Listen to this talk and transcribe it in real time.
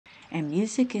and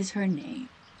music is her name,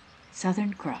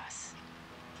 Southern Cross.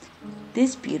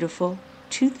 This beautiful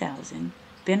 2000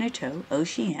 Beneteau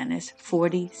Oceanis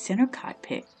 40 center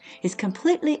cockpit is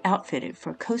completely outfitted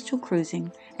for coastal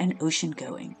cruising and ocean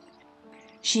going.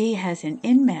 She has an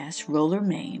in-mast roller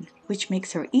main, which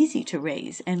makes her easy to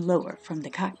raise and lower from the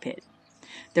cockpit.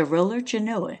 The roller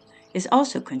genoa is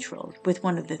also controlled with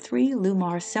one of the 3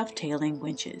 LUMAR self-tailing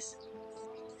winches.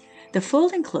 The full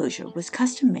enclosure was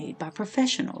custom-made by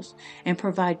professionals and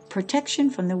provide protection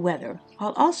from the weather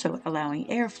while also allowing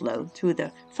airflow through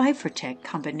the FiberTech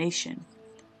combination.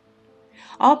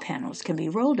 All panels can be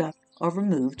rolled up or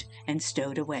removed and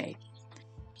stowed away.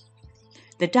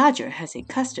 The Dodger has a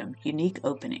custom, unique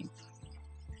opening,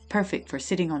 perfect for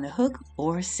sitting on the hook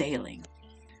or sailing.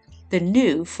 The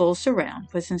new full surround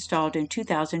was installed in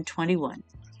 2021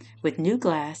 with new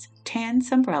glass, tan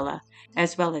umbrella,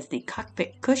 as well as the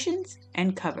cockpit cushions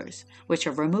and covers, which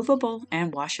are removable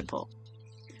and washable.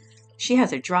 She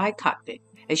has a dry cockpit.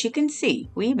 As you can see,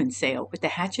 we even sail with the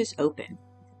hatches open.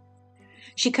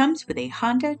 She comes with a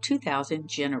Honda 2000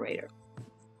 generator,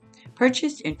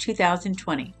 purchased in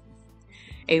 2020,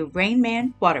 a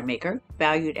Rainman water maker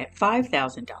valued at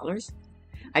 $5,000,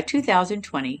 a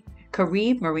 2020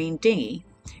 Carib Marine dinghy,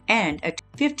 and a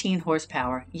 15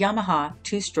 horsepower Yamaha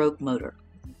 2-stroke motor.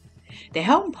 The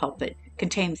helm pulpit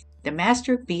contains the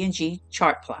master B&G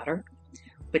chart plotter,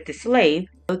 with the slave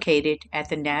located at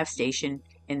the nav station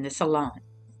in the salon,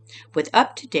 with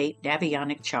up-to-date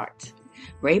navionic charts.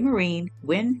 Raymarine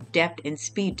wind, depth, and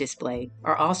speed display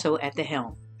are also at the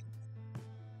helm.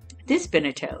 This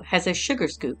Beneteau has a sugar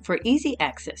scoop for easy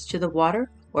access to the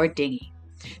water or dinghy.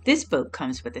 This boat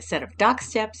comes with a set of dock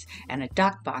steps and a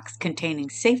dock box containing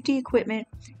safety equipment,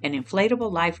 an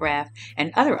inflatable life raft,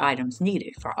 and other items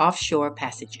needed for offshore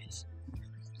passages.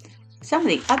 Some of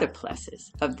the other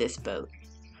pluses of this boat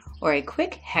are a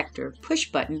quick Hector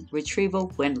push-button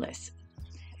retrieval windlass,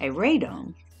 a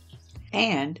radome,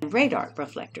 and radar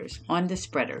reflectors on the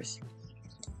spreaders.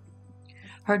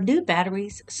 Her new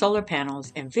batteries, solar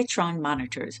panels, and Vitron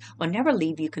monitors will never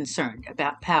leave you concerned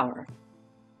about power.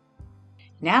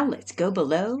 Now let's go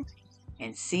below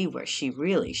and see where she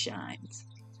really shines.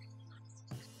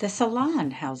 The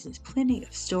salon houses plenty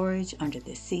of storage under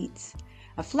the seats,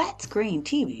 a flat-screen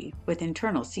TV with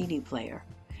internal CD player,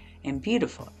 and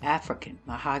beautiful African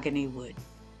mahogany wood.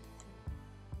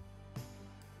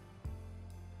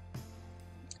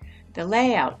 The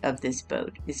layout of this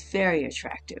boat is very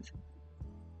attractive.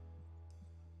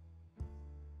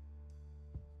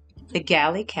 The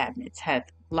galley cabinets have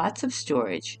lots of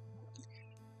storage,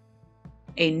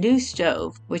 a new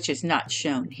stove, which is not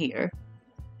shown here,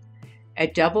 a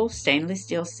double stainless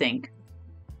steel sink,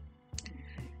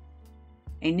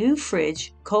 a new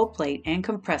fridge, cold plate, and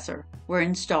compressor were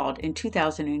installed in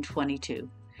 2022,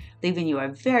 leaving you a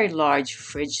very large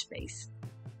fridge space,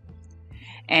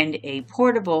 and a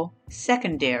portable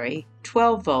secondary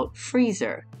 12-volt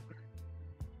freezer,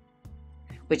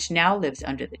 which now lives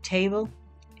under the table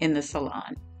in the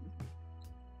salon,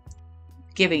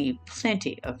 giving you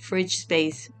plenty of fridge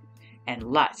space and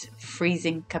lots of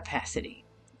freezing capacity.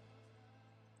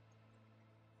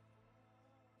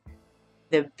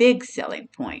 The big selling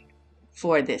point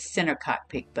for this center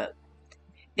cockpit boat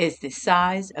is the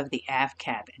size of the aft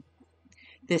cabin.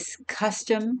 This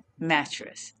custom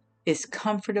mattress is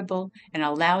comfortable and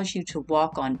allows you to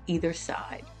walk on either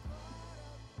side.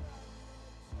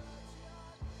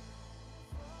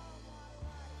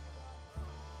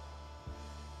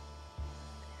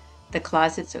 The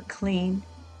closets are clean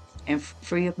and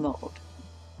free of mold.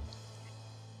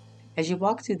 As you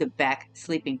walk through the back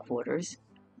sleeping quarters,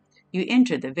 you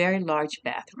enter the very large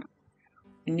bathroom,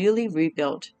 newly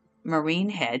rebuilt marine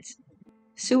heads,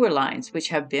 sewer lines which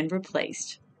have been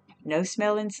replaced, no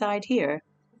smell inside here,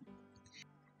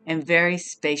 and very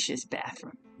spacious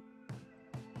bathroom.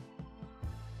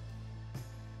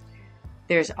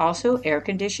 There's also air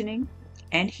conditioning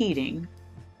and heating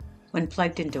when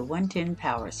plugged into 110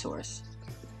 power source.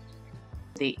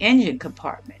 The engine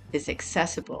compartment is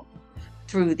accessible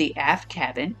through the aft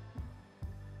cabin.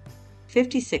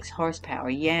 56 horsepower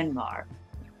YANMAR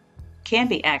can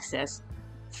be accessed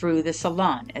through the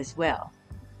salon as well.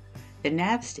 The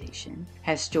nav station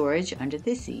has storage under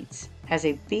the seats, has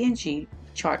a B&G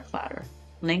chart plotter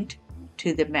linked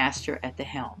to the master at the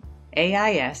helm,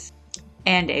 AIS,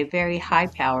 and a very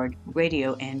high-powered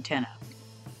radio antenna.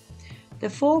 The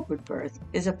forward berth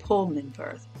is a Pullman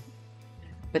berth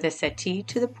with a settee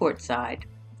to the port side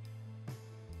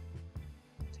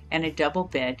and a double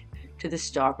bed to the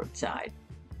starboard side.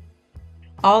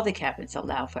 All the cabins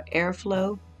allow for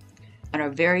airflow and are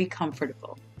very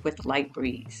comfortable with light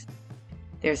breeze.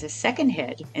 There's a second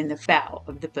head in the bow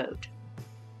of the boat.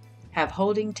 Have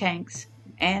holding tanks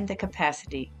and the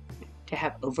capacity to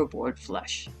have overboard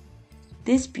flush.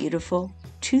 This beautiful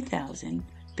 2000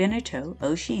 Beneteau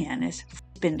Oceanis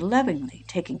has been lovingly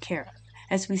taken care of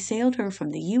as we sailed her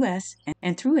from the U.S.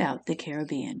 and throughout the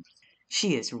Caribbean.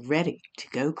 She is ready to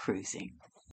go cruising.